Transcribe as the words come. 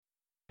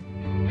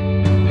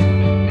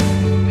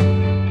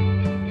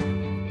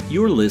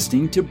You're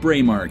listening to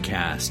Braemar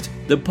Cast,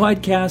 the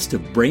podcast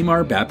of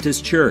Braemar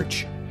Baptist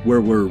Church,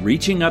 where we're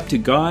reaching up to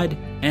God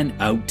and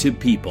out to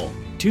people.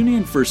 Tune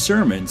in for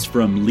sermons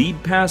from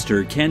lead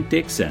pastor Kent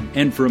Dixon,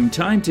 and from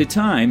time to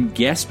time,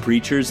 guest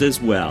preachers as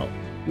well.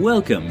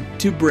 Welcome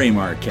to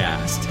Braemar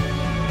Cast.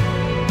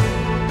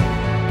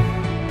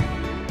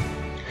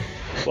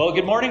 Well,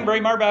 good morning,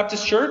 Braemar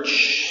Baptist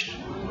Church.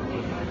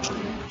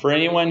 For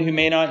anyone who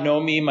may not know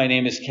me, my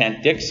name is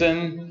Kent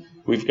Dixon.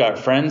 We've got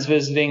friends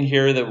visiting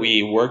here that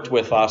we worked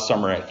with last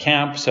summer at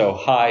camp, so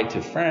hi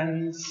to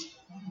friends.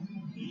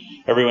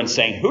 Everyone's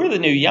saying, who are the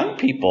new young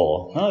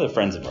people? Oh, they're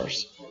friends of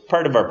ours,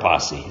 part of our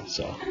posse.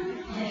 So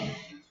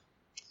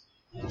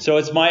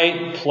it's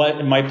my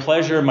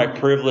pleasure, my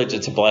privilege,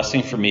 it's a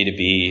blessing for me to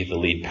be the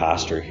lead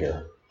pastor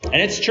here. And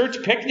it's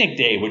church picnic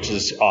day, which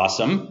is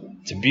awesome.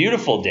 It's a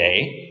beautiful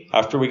day.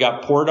 After we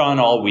got poured on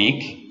all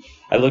week,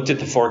 I looked at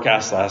the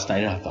forecast last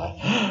night and I thought,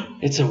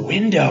 it's a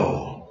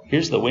window.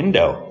 Here's the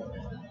window.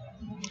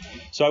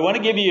 So I want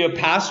to give you a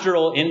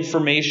pastoral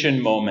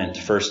information moment,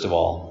 first of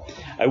all.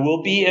 I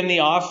will be in the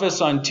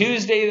office on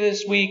Tuesday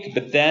this week,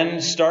 but then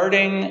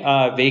starting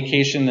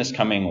vacation this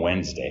coming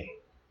Wednesday.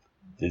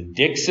 The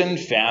Dixon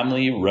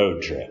family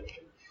road trip.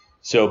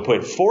 So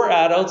put 4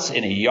 adults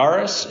in a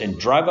Yaris and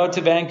drive out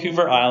to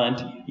Vancouver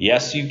Island.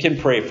 Yes, you can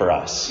pray for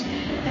us.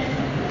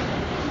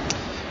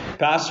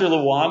 Pastor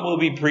Lawam will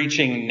be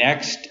preaching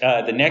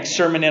the next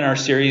sermon in our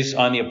series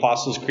on the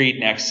Apostles' Creed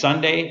next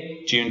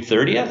Sunday, June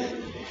 30th.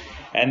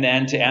 And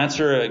then to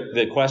answer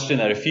the question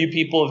that a few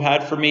people have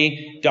had for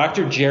me,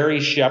 Dr. Jerry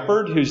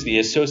Shepard, who's the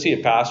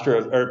associate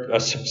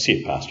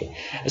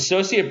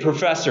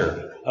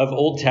professor of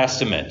Old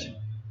Testament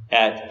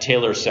at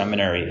Taylor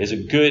Seminary, is a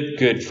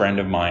good friend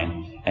of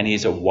mine. And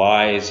he's a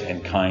wise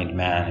and kind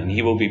man. And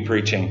he will be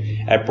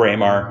preaching at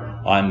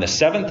Braemar on the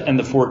 7th and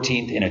the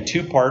 14th in a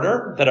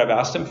 2-parter that I've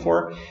asked him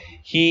for.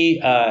 He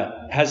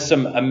has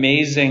some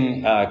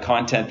amazing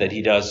content that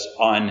he does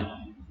on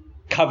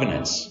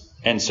covenants.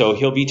 And so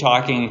he'll be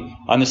talking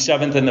on the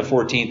 7th and the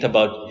 14th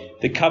about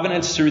the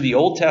covenants through the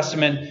Old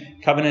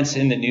Testament, covenants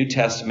in the New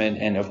Testament,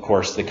 and of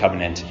course the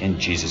covenant in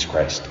Jesus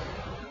Christ.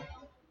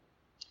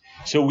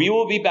 So we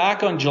will be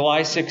back on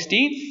July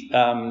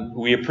 16th.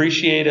 We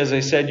appreciate, as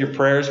I said, your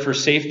prayers for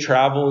safe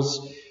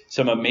travels,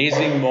 some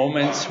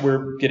moments. We're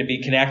going to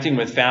be connecting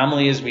with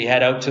family as we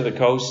head out to the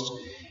coast.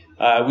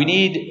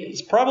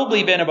 It's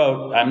probably been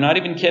about, I'm not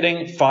even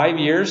kidding, 5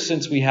 years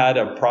since we had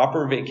a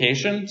proper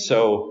vacation.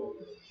 So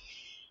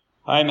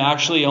I'm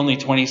actually only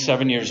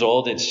 27 years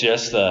old. It's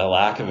just the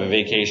lack of a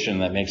vacation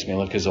that makes me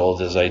look as old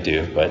as I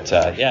do. But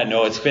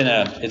it's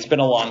been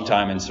a long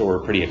time, and so we're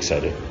pretty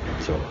excited.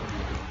 So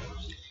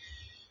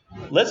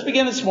let's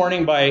begin this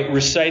morning by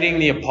reciting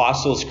the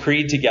Apostles'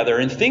 Creed together,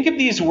 and think of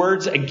these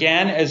words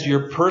again as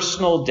your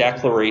personal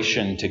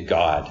declaration to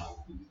God.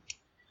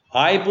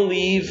 I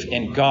believe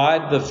in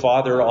God the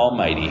Father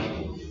Almighty,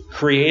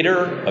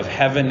 creator of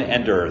heaven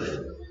and earth.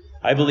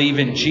 I believe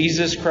in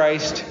Jesus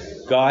Christ,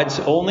 God's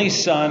only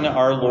Son,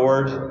 our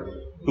Lord,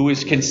 who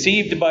was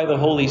conceived by the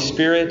Holy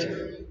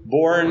Spirit,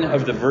 born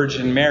of the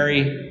Virgin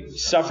Mary,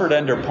 suffered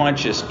under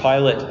Pontius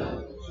Pilate,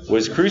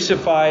 was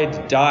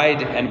crucified,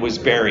 died, and was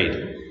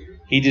buried.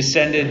 He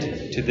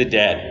descended to the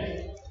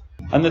dead.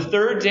 On the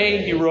 3rd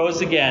day, he rose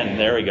again.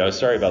 There we go.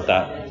 Sorry about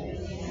that.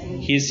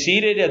 He is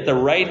seated at the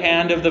right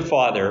hand of the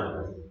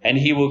Father, and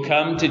he will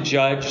come to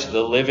judge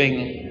the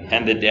living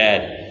and the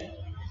dead.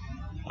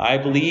 I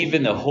believe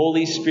in the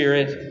Holy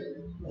Spirit,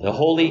 the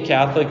Holy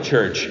Catholic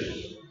Church,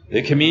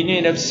 the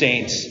communion of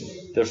saints,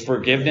 the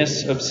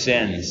forgiveness of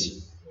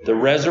sins, the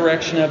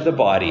resurrection of the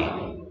body,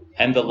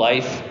 and the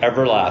life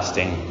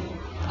everlasting.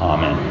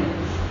 Amen.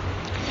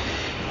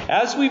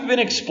 As we've been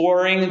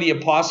exploring the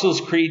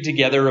Apostles' Creed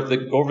together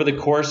over the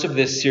course of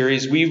this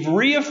series, we've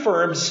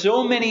reaffirmed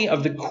so many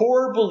of the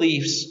core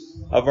beliefs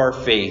of our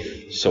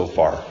faith so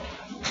far.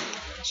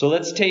 So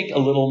let's take a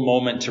little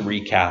moment to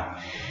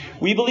recap.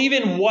 We believe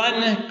in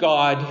one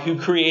God who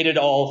created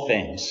all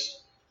things,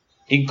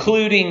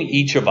 including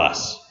each of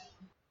us.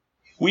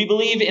 We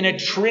believe in a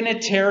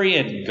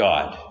Trinitarian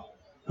God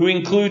who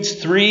includes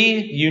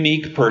 3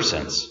 unique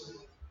persons: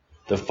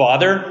 the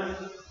Father,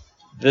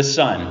 the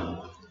Son,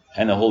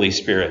 and the Holy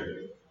Spirit.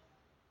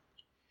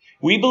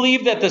 We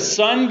believe that the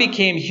Son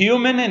became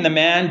human in the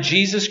man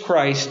Jesus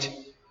Christ,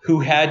 who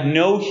had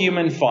no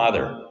human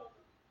father,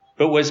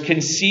 but was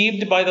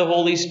conceived by the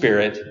Holy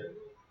Spirit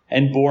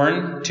and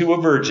born to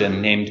a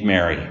virgin named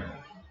Mary.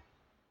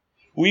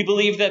 We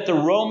believe that the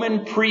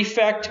Roman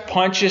prefect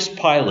Pontius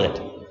Pilate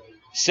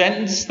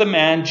sentenced the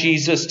man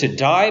Jesus to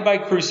die by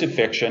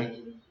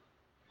crucifixion,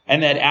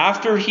 and that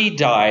after he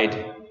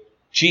died,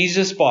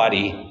 Jesus'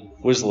 body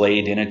was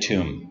laid in a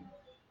tomb.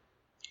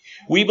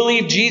 We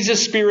believe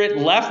Jesus' spirit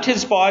left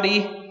his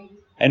body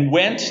and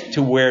went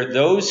to where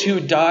those who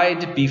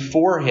died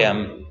before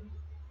him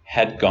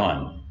had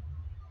gone.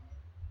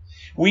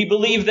 We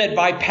believe that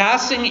by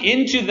passing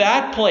into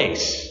that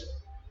place,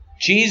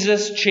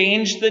 Jesus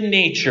changed the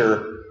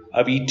nature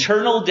of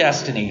eternal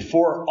destiny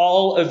for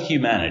all of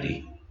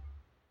humanity.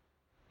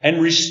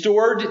 and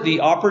restored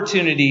the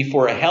opportunity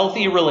for a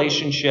healthy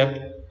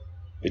relationship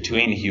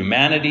between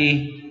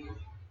humanity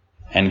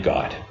and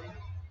God.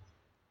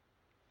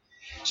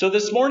 So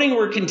this morning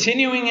we're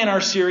continuing in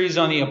our series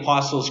on the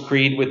Apostles'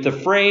 Creed with the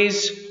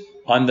phrase,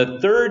 "On the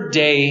third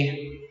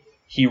day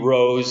he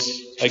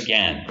rose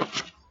again."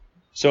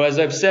 So as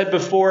I've said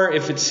before,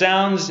 if it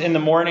sounds in the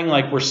morning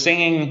like we're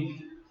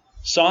singing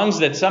songs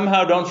that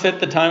somehow don't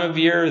fit the time of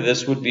year,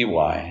 this would be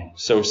why.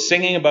 So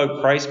singing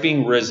about Christ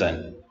being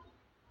risen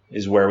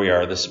is where we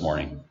are this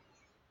morning.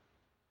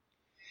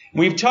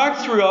 We've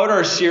talked throughout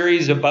our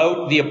series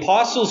about the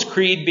Apostles'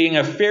 Creed being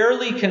a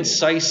fairly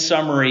concise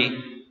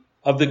summary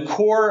of the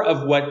core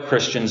of what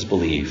Christians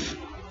believe.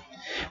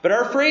 But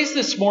our phrase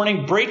this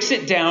morning breaks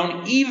it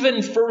down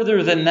even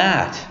further than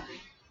that.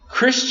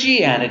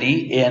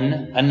 Christianity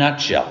in a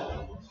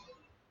nutshell.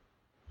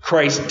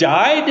 Christ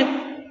died,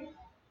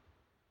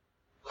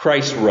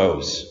 Christ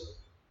rose.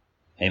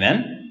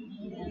 Amen?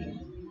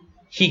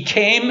 He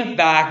came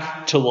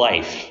back to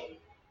life.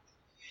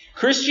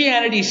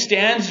 Christianity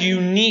stands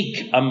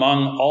unique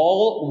among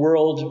all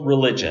world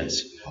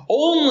religions.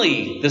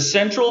 Only the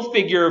central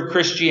figure of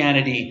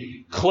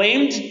Christianity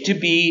claimed to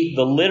be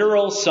the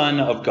literal Son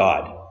of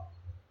God.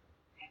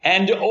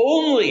 And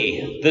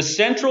only the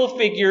central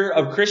figure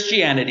of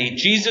Christianity,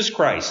 Jesus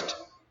Christ,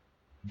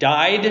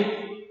 died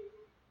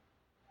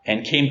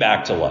and came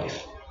back to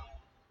life.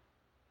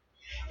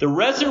 The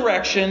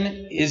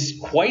resurrection is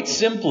quite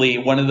simply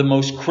one of the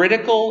most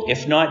critical,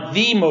 if not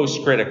the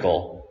most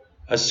critical,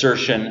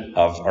 assertion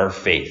of our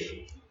faith.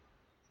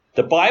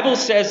 The Bible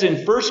says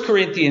in 1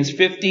 Corinthians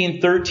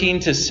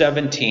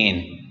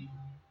 15:13-17,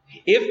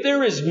 if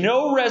there is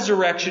no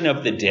resurrection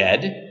of the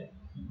dead,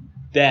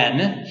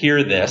 then,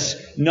 hear this,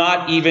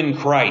 not even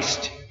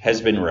Christ has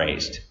been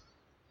raised.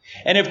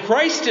 And if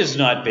Christ has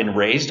not been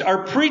raised,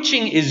 our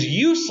preaching is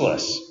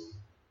useless,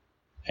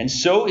 and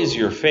so is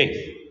your faith.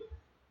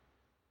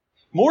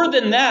 More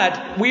than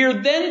that, we are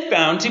then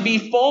found to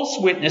be false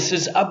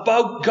witnesses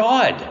about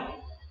God.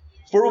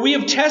 For we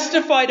have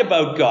testified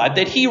about God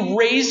that he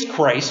raised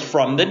Christ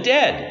from the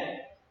dead.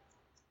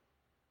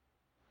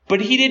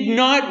 But he did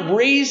not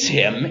raise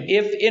him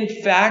if in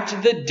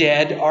fact the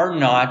dead are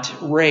not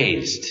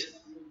raised.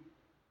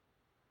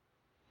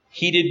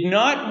 He did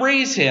not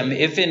raise him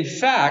if in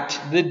fact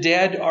the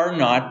dead are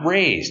not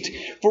raised.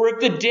 For if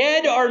the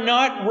dead are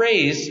not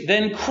raised,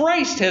 then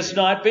Christ has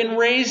not been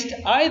raised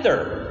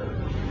either.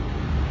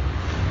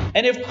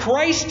 And if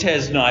Christ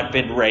has not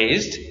been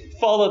raised,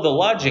 follow the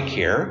logic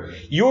here,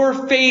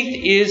 your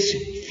faith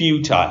is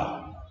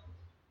futile.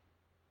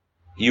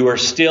 You are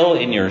still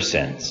in your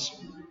sins.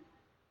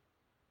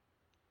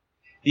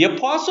 The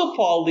Apostle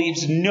Paul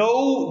leaves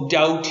no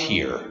doubt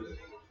here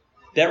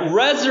that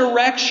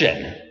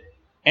resurrection,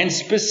 and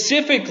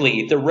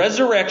specifically the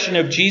resurrection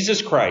of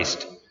Jesus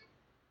Christ,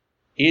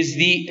 is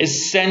the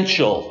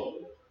essential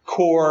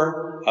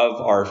core of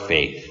our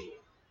faith.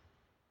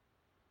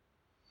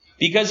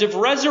 Because if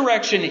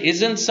resurrection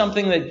isn't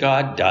something that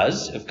God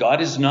does, if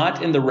God is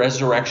not in the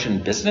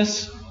resurrection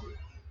business,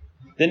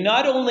 then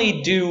not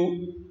only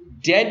do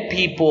dead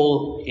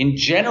people in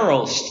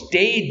general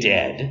stay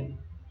dead,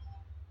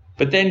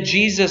 but then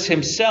Jesus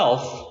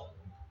himself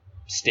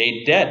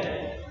stayed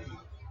dead.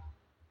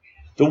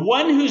 The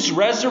one whose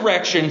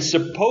resurrection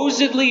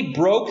supposedly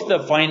broke the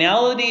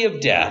finality of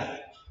death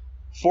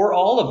for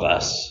all of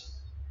us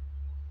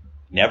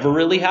never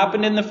really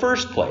happened in the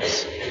first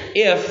place,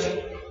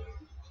 if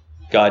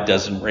God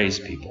doesn't raise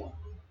people.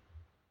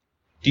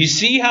 Do you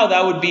see how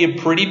that would be a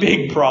pretty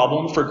big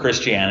problem for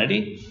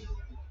Christianity?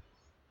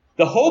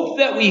 The hope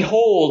that we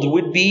hold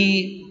would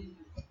be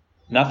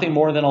nothing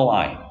more than a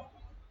lie.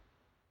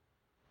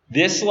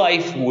 This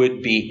life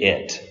would be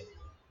it.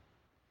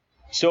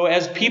 So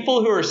as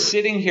people who are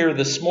sitting here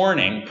this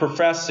morning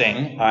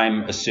professing,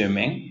 I'm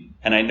assuming,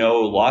 and I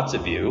know lots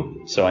of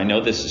you, so I know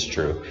this is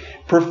true,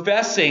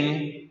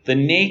 professing the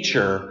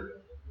nature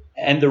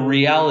and the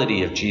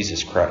reality of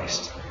Jesus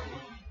Christ.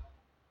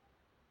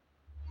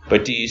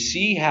 But do you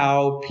see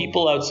how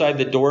people outside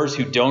the doors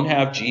who don't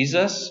have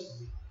Jesus,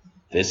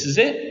 this is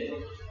it.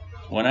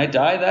 When I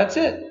die, that's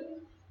it.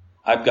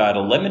 I've got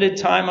a limited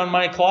time on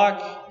my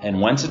clock, and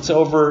once it's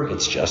over,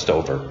 it's just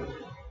over.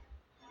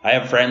 I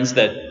have friends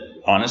that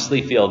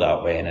honestly feel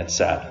that way, and it's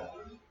sad.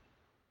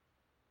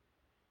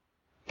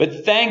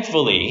 But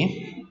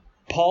thankfully,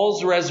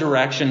 Paul's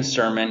resurrection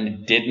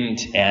sermon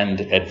didn't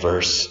end at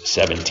verse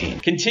 17.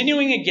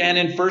 Continuing again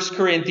in 1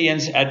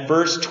 Corinthians at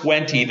verse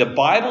 20, the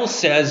Bible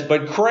says,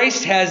 "But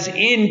Christ has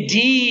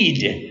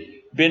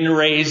indeed been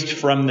raised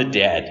from the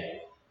dead,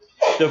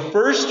 the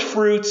first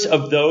fruits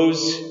of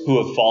those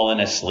who have fallen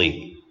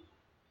asleep.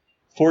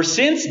 For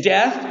since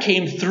death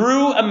came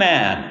through a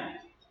man,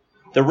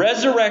 the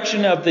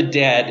resurrection of the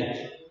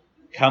dead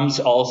comes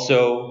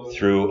also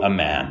through a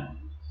man.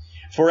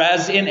 For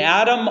as in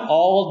Adam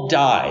all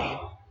die,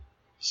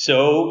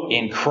 so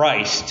in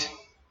Christ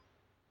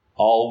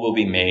all will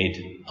be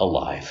made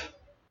alive."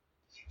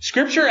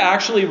 Scripture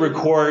actually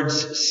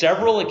records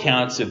several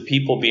accounts of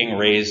people being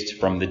raised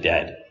from the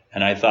dead.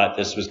 And I thought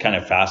this was kind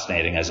of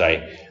fascinating as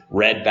I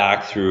read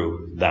back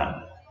through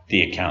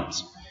the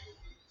accounts.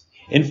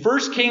 In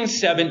 1 Kings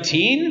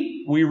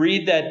 17, we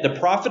read that the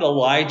prophet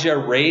Elijah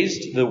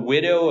raised the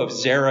widow of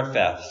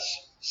Zarephath's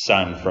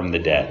son from the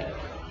dead.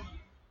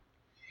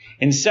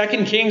 In 2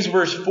 Kings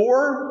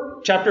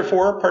chapter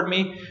 4,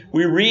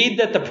 we read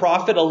that the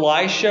prophet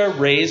Elisha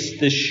raised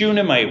the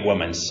Shunammite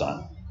woman's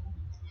son.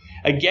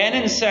 Again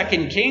in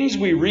 2 Kings,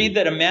 we read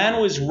that a man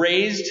was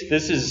raised,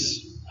 this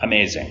is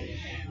amazing,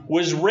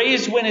 was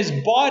raised when his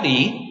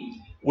body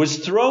was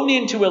thrown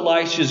into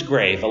Elisha's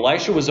grave.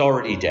 Elisha was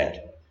already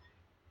dead.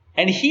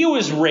 And he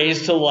was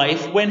raised to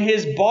life when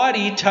his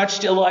body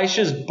touched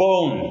Elisha's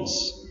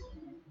bones.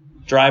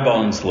 Dry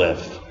bones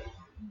live.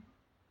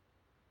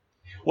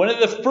 One of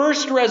the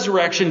first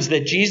resurrections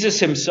that Jesus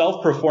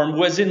himself performed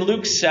was in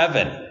Luke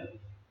 7,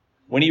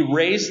 when he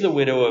raised the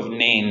widow of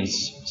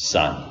Nain's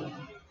son.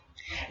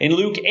 In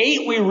Luke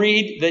 8, we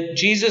read that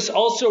Jesus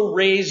also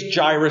raised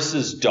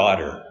Jairus'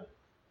 daughter.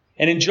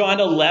 And in John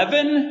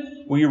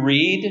 11, we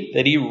read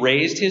that he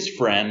raised his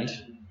friend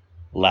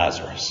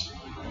Lazarus.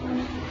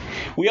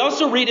 We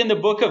also read in the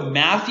book of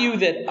Matthew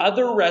that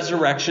other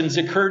resurrections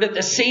occurred at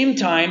the same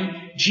time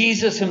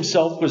Jesus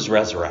himself was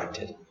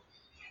resurrected.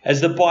 As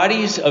the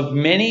bodies of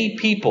many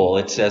people,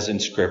 it says in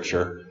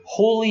Scripture,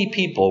 holy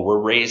people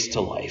were raised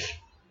to life.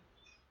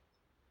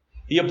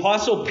 The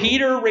Apostle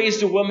Peter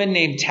raised a woman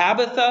named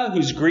Tabitha,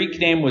 whose Greek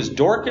name was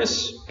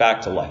Dorcas,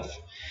 back to life.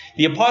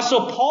 The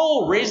Apostle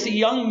Paul raised a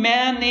young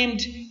man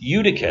named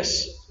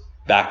Eutychus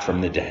back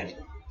from the dead.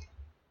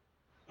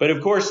 But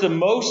of course, the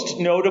most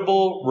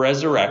notable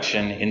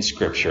resurrection in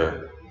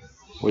Scripture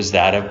was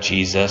that of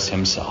Jesus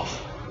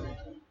himself.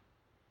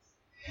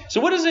 So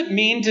what does it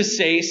mean to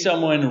say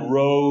someone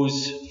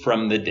rose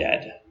from the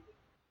dead?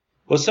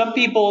 Well,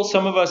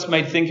 some of us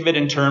might think of it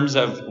in terms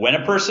of when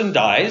a person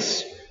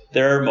dies,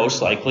 they're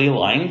most likely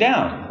lying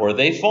down or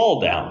they fall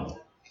down.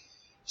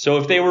 So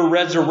if they were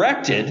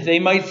resurrected, they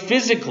might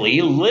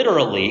physically,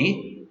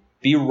 literally,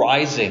 be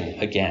rising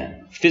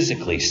again,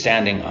 physically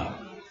standing up.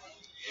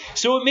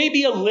 So it may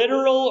be a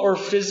literal or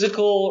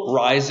physical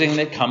rising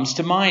that comes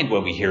to mind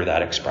when we hear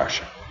that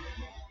expression.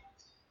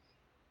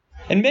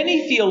 And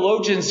many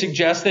theologians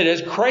suggest that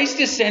as Christ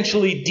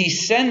essentially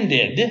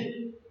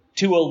descended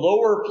to a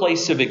lower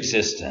place of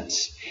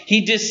existence,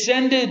 he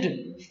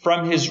descended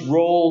from his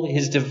role,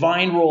 his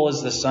divine role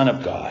as the Son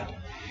of God,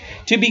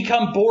 to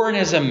become born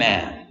as a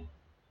man.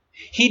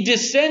 He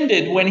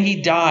descended when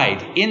he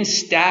died in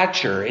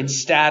stature, in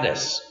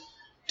status,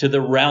 to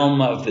the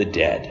realm of the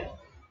dead.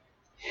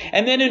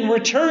 And then in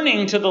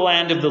returning to the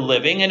land of the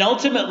living and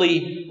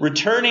ultimately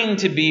returning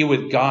to be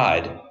with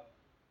God,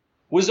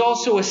 was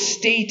also a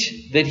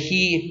state that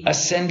he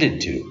ascended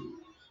to.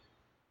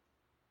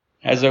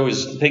 As I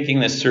was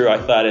thinking this through, I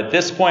thought, at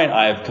this point,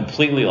 I have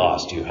completely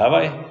lost you. Have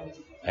I?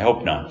 I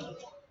hope not.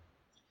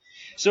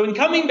 So in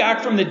coming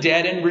back from the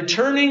dead and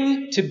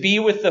returning to be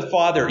with the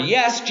Father,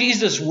 yes,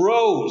 Jesus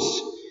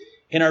rose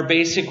in our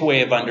basic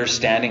way of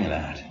understanding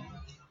that.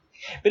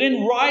 But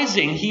in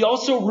rising, he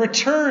also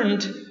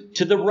returned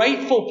to the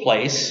rightful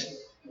place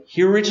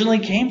he originally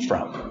came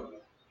from.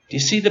 Do you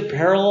see the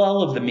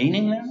parallel of the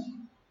meaning there?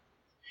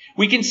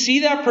 We can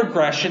see that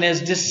progression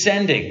as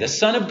descending. The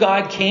Son of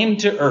God came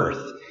to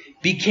earth,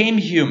 became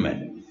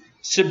human,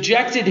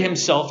 subjected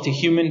himself to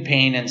human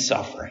pain and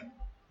suffering,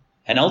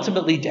 and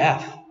ultimately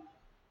death.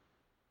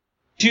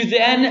 To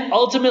then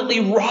ultimately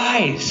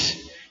rise,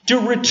 to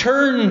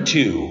return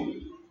to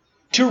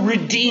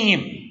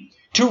redeem,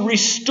 to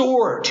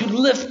restore, to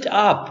lift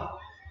up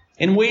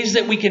in ways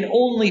that we can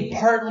only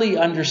partly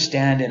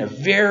understand in a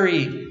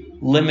very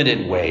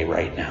limited way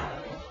right now.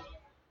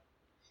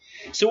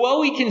 So while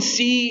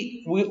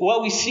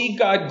we see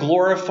God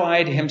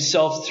glorified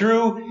himself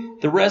through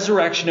the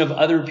resurrection of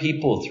other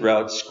people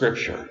throughout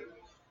Scripture,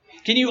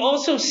 can you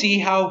also see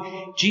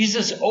how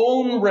Jesus'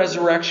 own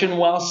resurrection,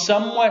 while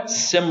somewhat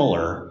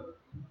similar,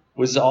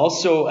 was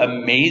also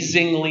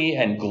amazingly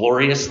and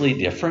gloriously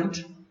different?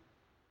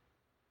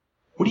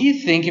 What do you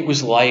think it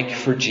was like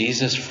for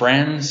Jesus'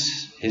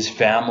 friends, his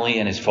family,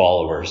 and his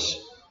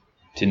followers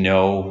to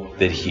know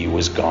that he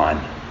was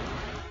gone?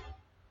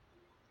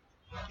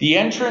 The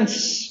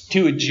entrance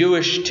to a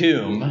Jewish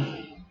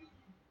tomb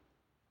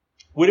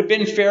would have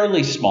been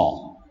fairly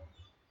small.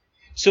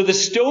 So the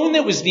stone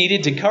that was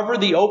needed to cover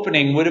the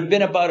opening would have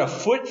been about a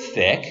foot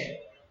thick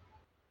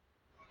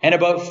and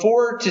about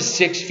 4 to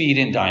 6 feet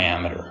in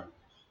diameter.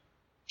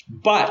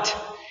 But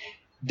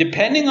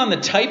depending on the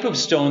type of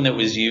stone that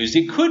was used,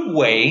 it could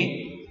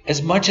weigh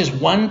as much as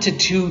 1 to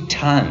 2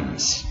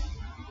 tons.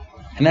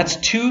 And that's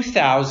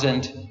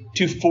 2,000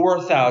 to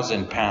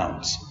 4,000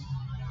 pounds.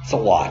 It's a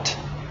lot.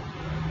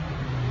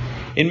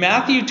 In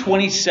Matthew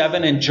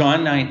 27 and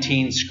John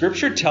 19,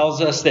 Scripture tells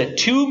us that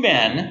 2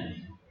 men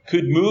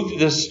could move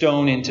the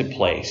stone into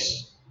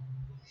place.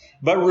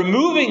 But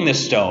removing the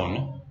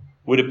stone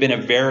would have been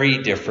a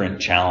very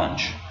different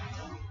challenge.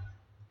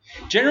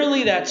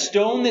 Generally, that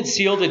stone that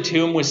sealed a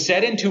tomb was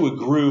set into a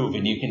groove,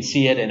 and you can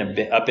see it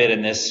a bit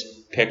in this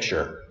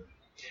picture.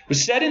 It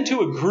was set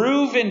into a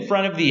groove in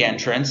front of the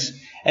entrance,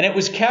 and it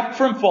was kept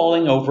from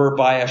falling over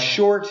by a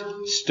short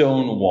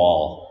stone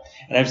wall.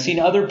 And I've seen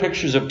other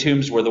pictures of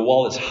tombs where the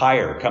wall is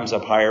higher, comes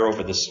up higher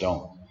over the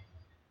stone.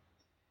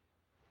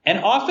 And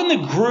often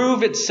the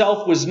groove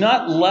itself was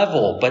not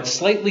level, but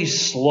slightly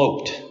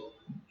sloped.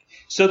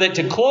 So that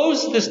to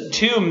close this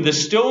tomb, the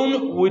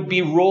stone would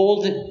be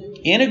rolled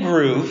in a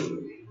groove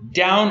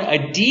down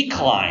a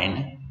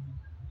decline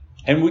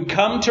and would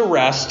come to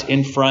rest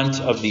in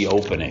front of the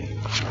opening.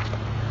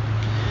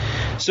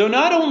 So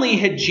not only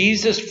had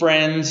Jesus'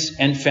 friends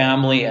and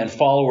family and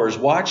followers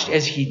watched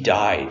as he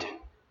died,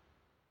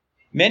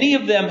 many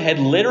of them had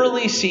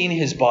literally seen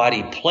his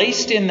body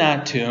placed in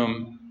that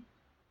tomb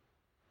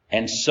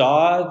and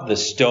saw the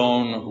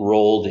stone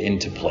rolled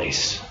into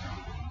place.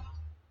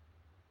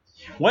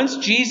 Once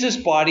Jesus'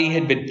 body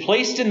had been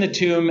placed in the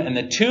tomb and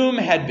the tomb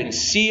had been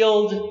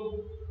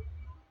sealed,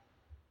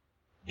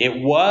 it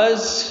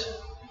was,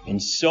 in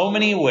so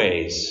many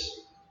ways,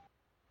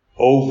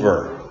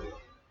 over.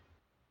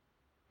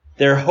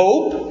 Their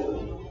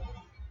hope,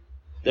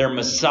 their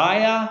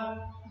Messiah,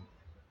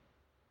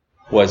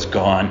 was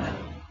gone.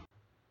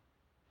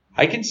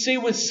 I can say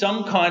with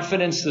some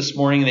confidence this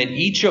morning that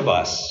each of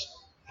us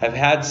have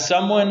had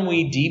someone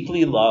we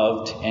deeply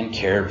loved and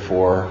cared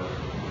for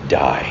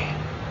die.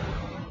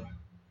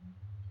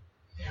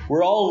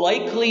 We're all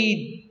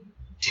likely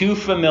too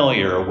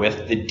familiar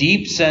with the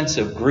deep sense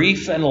of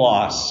grief and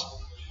loss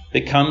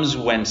that comes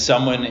when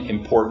someone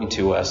important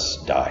to us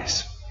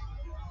dies.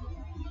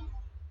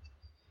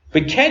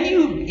 But can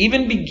you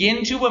even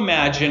begin to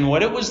imagine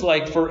what it was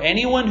like for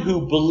anyone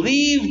who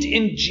believed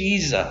in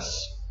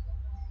Jesus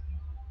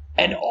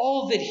and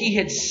all that he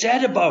had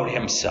said about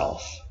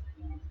himself?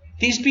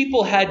 These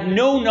people had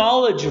no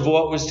knowledge of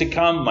what was to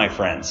come, my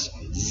friends.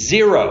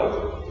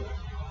 Zero.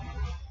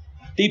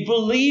 They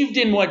believed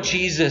in what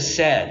Jesus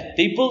said.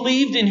 They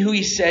believed in who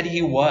he said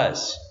he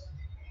was.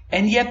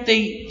 And yet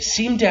they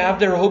seemed to have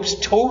their hopes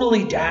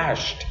totally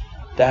dashed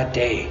that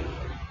day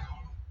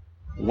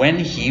when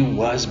he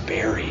was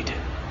buried.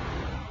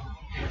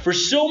 For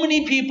so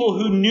many people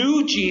who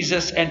knew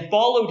Jesus and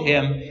followed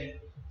him,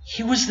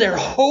 he was their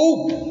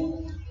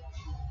hope.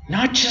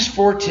 Not just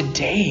for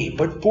today,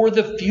 but for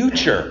the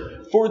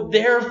future, for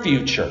their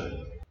future.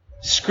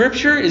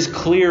 Scripture is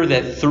clear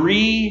that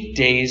 3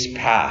 days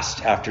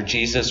passed after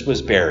Jesus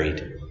was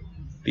buried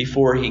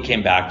before he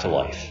came back to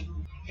life. Have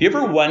you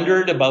ever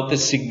wondered about the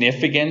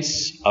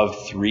significance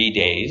of 3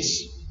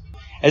 days?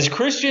 As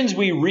Christians,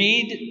 we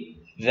read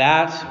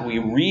that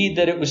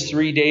it was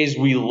 3 days.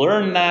 We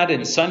learn that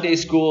in Sunday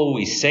school.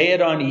 We say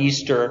it on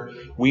Easter.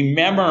 We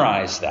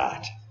memorize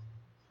that.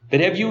 But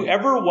have you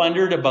ever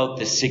wondered about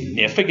the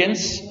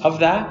significance of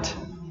that?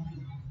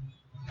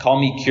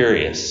 Call me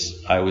curious.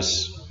 I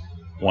was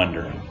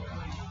wondering.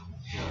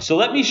 So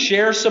let me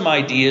share some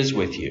ideas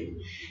with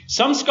you.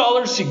 Some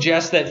scholars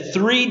suggest that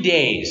 3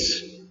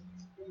 days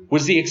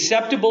was the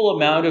acceptable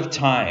amount of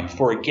time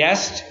for a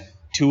guest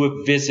to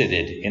have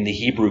visited in the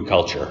Hebrew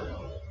culture.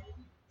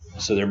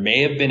 So there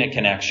may have been a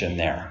connection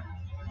there.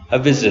 A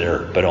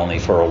visitor, but only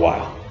for a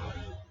while.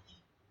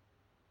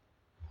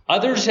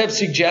 Others have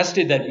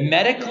suggested that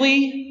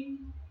medically,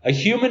 a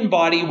human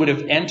body would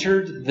have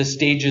entered the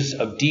stages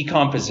of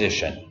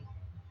decomposition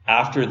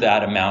after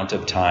that amount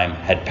of time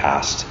had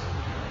passed.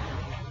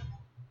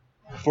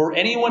 For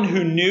anyone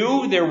who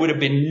knew, there would have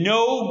been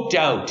no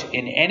doubt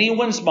in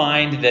anyone's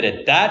mind that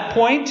at that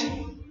point,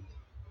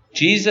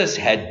 Jesus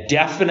had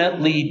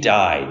definitely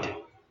died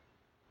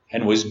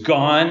and was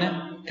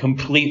gone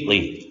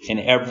completely in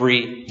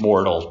every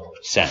mortal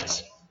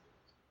sense.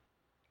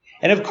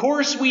 And of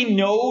course, we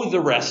know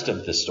the rest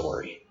of the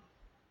story.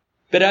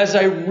 But as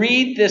I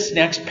read this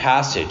next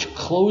passage,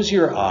 close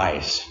your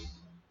eyes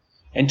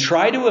and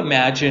try to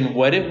imagine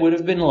what it would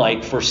have been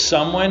like for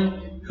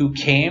someone who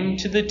came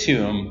to the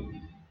tomb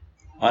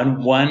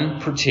on one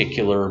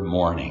particular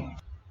morning.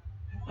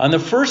 On the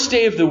first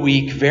day of the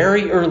week,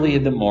 very early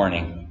in the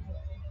morning,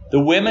 the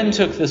women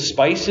took the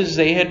spices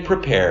they had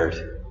prepared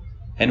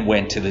and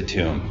went to the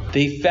tomb.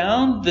 They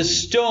found the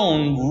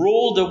stone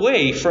rolled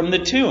away from the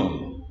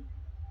tomb.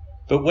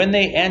 But when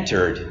they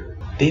entered,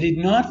 they did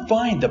not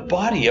find the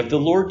body of the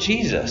Lord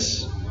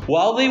Jesus.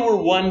 While they were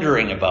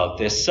wondering about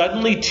this,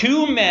 suddenly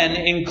 2 men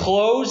in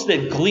clothes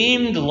that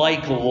gleamed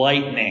like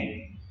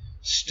lightning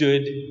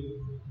stood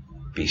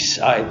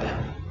beside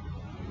them.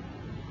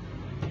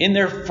 In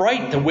their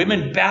fright, the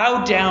women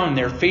bowed down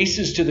their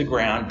faces to the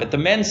ground, but the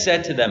men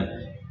said to them,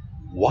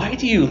 "Why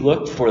do you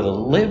look for the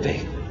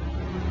living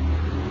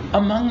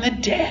among the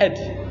dead?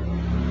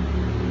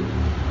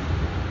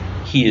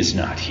 He is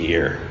not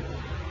here.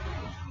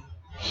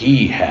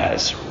 He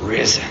has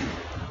risen.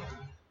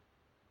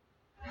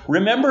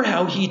 Remember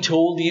how he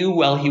told you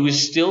while he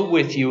was still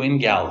with you in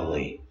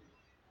Galilee,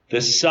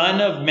 the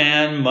Son of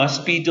Man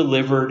must be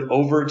delivered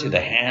over to the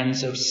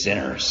hands of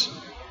sinners,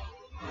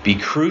 be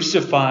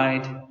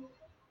crucified,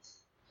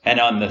 and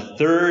on the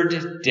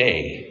 3rd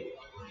day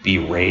be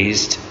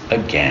raised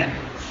again."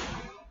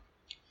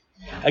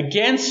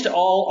 Against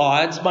all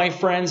odds, my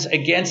friends,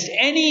 against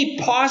any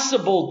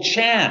possible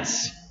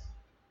chance,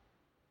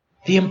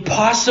 the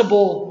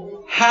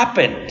impossible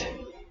happened.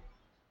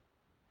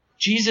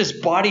 Jesus'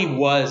 body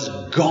was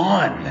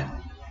gone.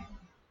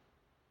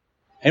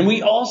 And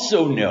we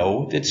also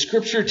know that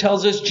Scripture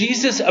tells us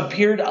Jesus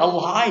appeared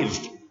alive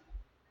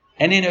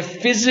and in a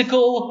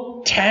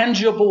physical,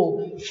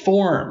 tangible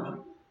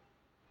form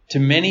to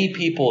many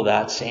people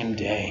that same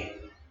day.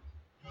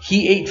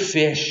 He ate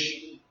fish.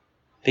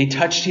 They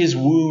touched his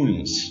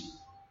wounds.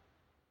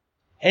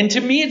 And to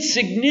me, it's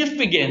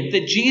significant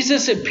that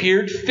Jesus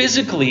appeared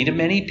physically to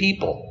many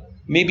people.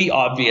 It may be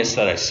obvious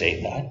that I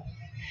say that.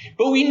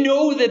 But we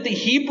know that the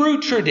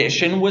Hebrew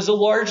tradition was a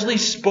largely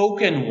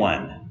spoken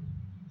one.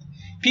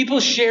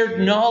 People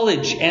shared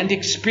knowledge and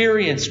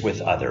experience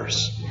with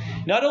others,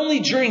 not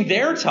only during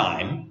their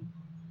time,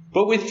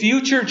 but with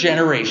future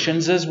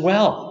generations as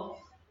well.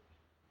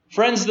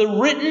 Friends, the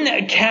written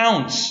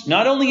accounts,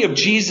 not only of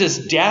Jesus'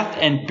 death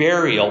and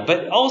burial,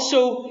 but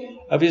also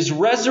of his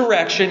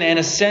resurrection and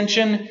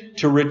ascension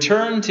to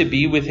return to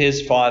be with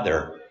his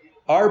Father,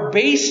 are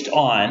based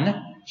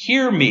on,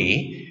 hear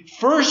me,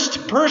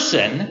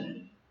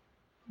 first-person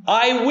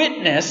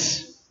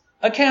eyewitness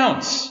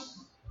accounts.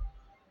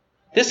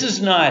 This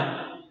is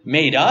not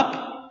made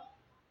up.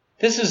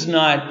 This is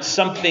not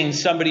something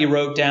somebody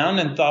wrote down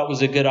and thought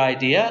was a good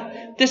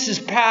idea. This is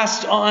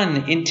passed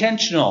on,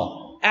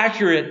 intentional,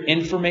 accurate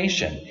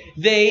information.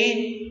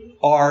 They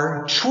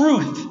are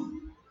truth.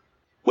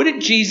 What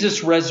did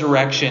Jesus'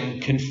 resurrection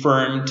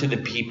confirm to the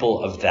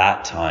people of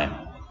that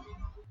time?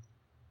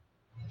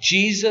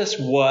 Jesus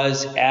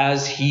was,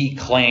 as he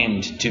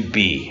claimed to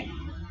be,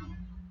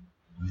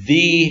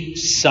 the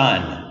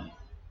Son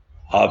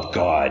of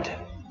God.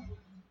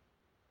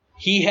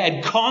 He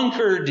had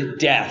conquered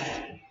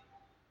death,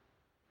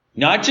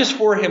 not just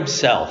for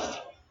himself,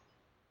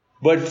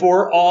 but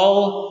for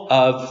all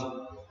of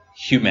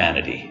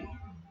humanity.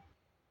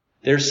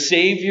 Their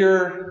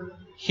Savior,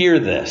 hear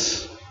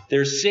this,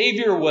 their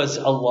Savior was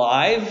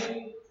alive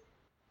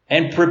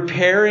and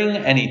preparing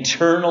an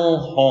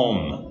eternal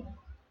home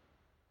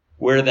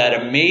where that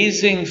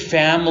amazing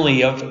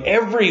family of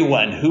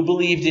everyone who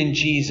believed in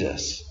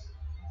Jesus,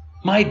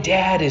 my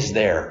dad is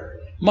there,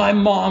 my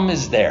mom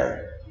is there,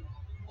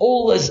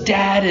 Ola's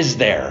dad is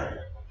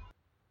there.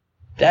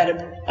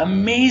 That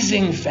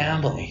amazing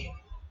family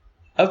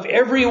of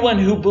everyone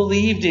who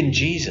believed in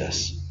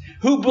Jesus,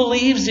 who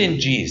believes in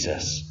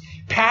Jesus,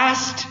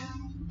 past,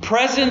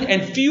 present,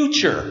 and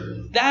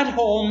future. That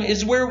home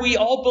is where we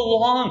all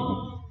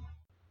belong.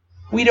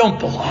 We don't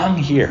belong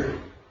here.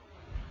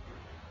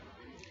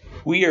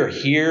 We are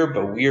here,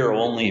 but we are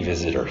only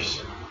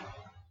visitors.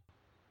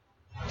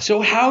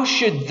 So how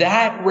should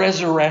that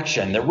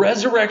resurrection, the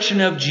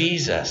resurrection of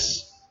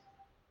Jesus,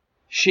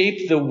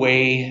 shape the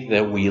way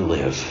that we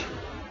live?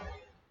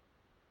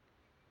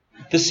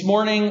 This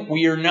morning,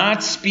 we are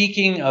not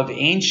speaking of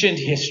ancient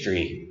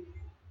history,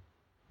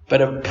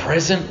 but of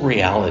present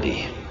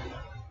reality.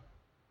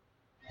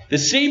 The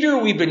Savior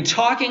we've been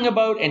talking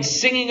about and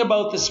singing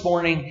about this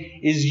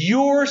morning is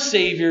your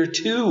Savior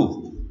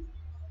too.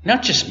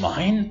 Not just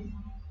mine,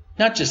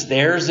 not just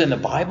theirs in the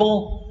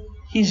Bible.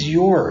 He's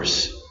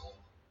yours.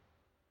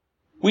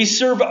 We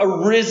serve a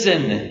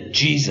risen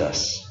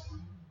Jesus.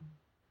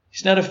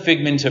 He's not a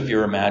figment of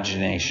your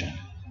imagination.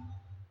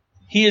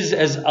 He is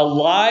as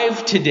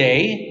alive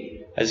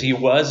today as he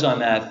was on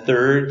that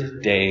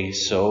third day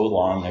so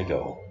long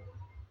ago.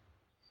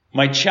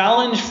 My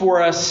challenge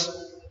for us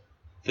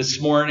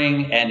this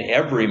morning and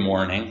every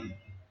morning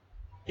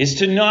is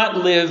to not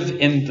live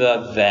in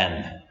the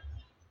then.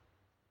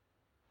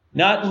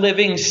 Not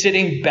living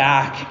sitting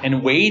back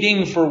and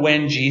waiting for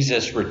when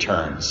Jesus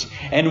returns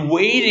and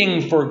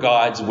waiting for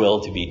God's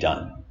will to be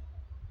done.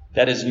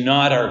 That is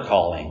not our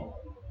calling.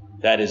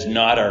 That is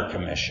not our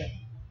commission.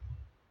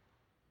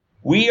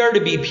 We are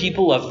to be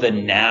people of the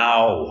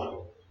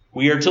now.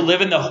 We are to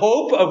live in the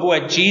hope of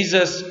what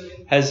Jesus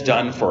has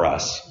done for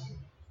us.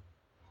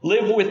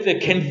 Live with the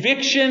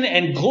conviction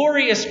and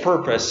glorious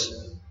purpose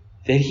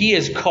that he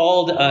has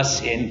called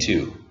us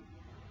into.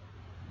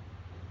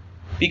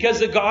 Because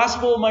the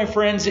gospel, my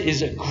friends,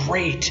 is a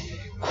great,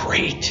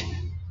 great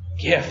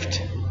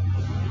gift.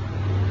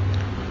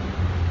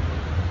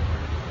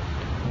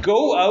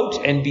 Go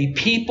out and be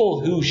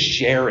people who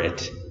share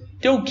it.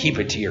 Don't keep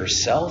it to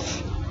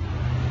yourself.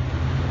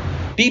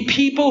 Be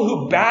people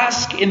who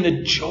bask in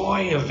the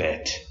joy of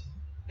it,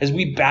 as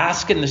we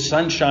bask in the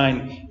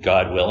sunshine,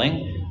 God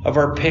willing, of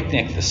our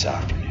picnic this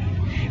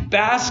afternoon.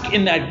 Bask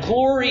in that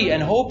glory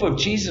and hope of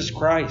Jesus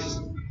Christ,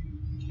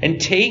 and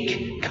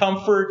take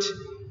comfort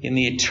in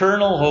the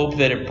eternal hope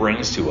that it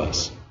brings to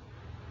us,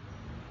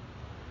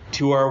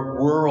 to our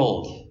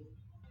world,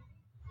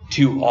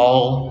 to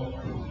all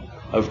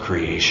of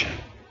creation.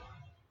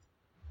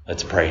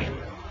 Let's pray.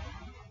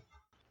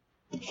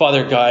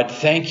 Father God,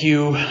 thank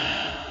you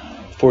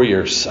for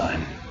your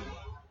Son.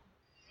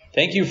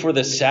 Thank you for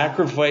the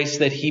sacrifice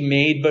that he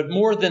made, but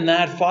more than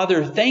that,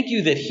 Father, thank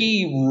you that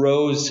he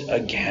rose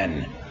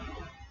again.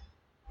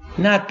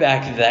 Not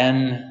back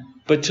then,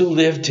 but to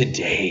live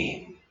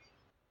today.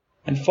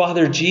 And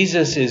Father,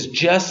 Jesus is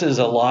just as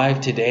alive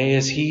today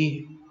as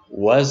he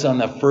was on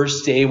the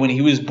first day when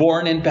he was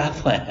born in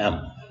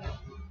Bethlehem.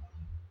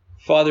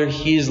 Father,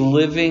 he is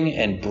living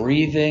and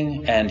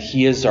breathing, and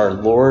he is our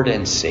Lord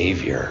and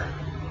Savior.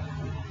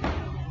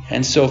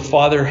 And so,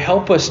 Father,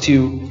 help us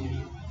to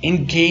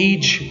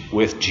engage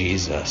with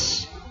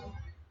Jesus,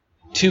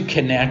 to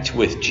connect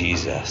with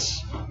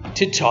Jesus,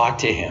 to talk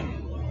to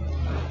him,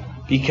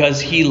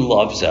 because he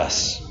loves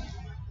us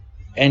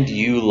and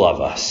you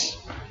love us.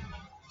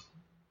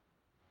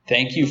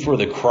 Thank you for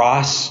the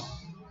cross,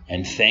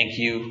 and thank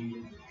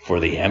you for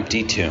the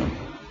empty tomb.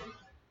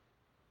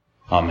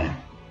 Amen.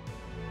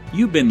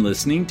 You've been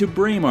listening to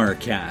Braemar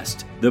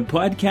Cast, the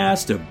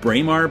podcast of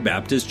Braemar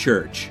Baptist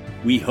Church.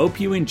 We hope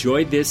you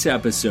enjoyed this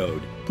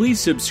episode. Please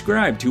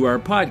subscribe to our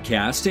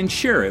podcast and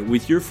share it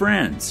with your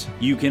friends.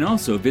 You can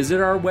also visit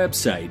our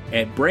website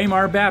at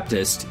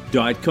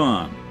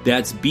braemarbaptist.com.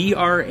 That's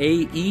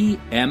BRAEMAR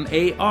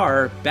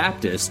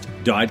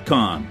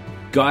Baptist.com.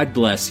 God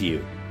bless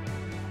you.